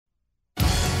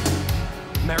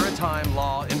Maritime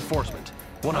law enforcement,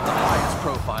 one of the highest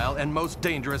profile and most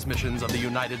dangerous missions of the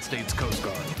United States Coast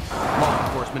Guard. Law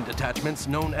enforcement detachments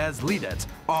known as LEDETs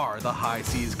are the high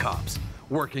seas cops,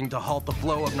 working to halt the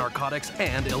flow of narcotics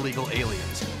and illegal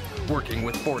aliens. Working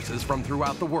with forces from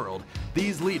throughout the world,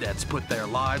 these LEDETs put their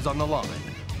lives on the line,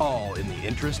 all in the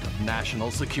interest of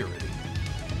national security.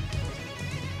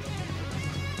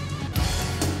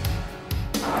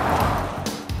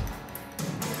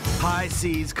 High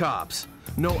Seas Cops.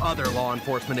 No other law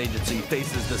enforcement agency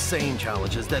faces the same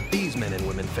challenges that these men and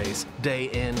women face day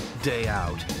in, day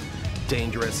out.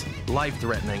 Dangerous,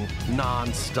 life-threatening,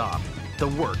 non-stop. The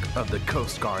work of the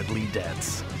Coast Guard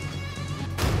LEDETs.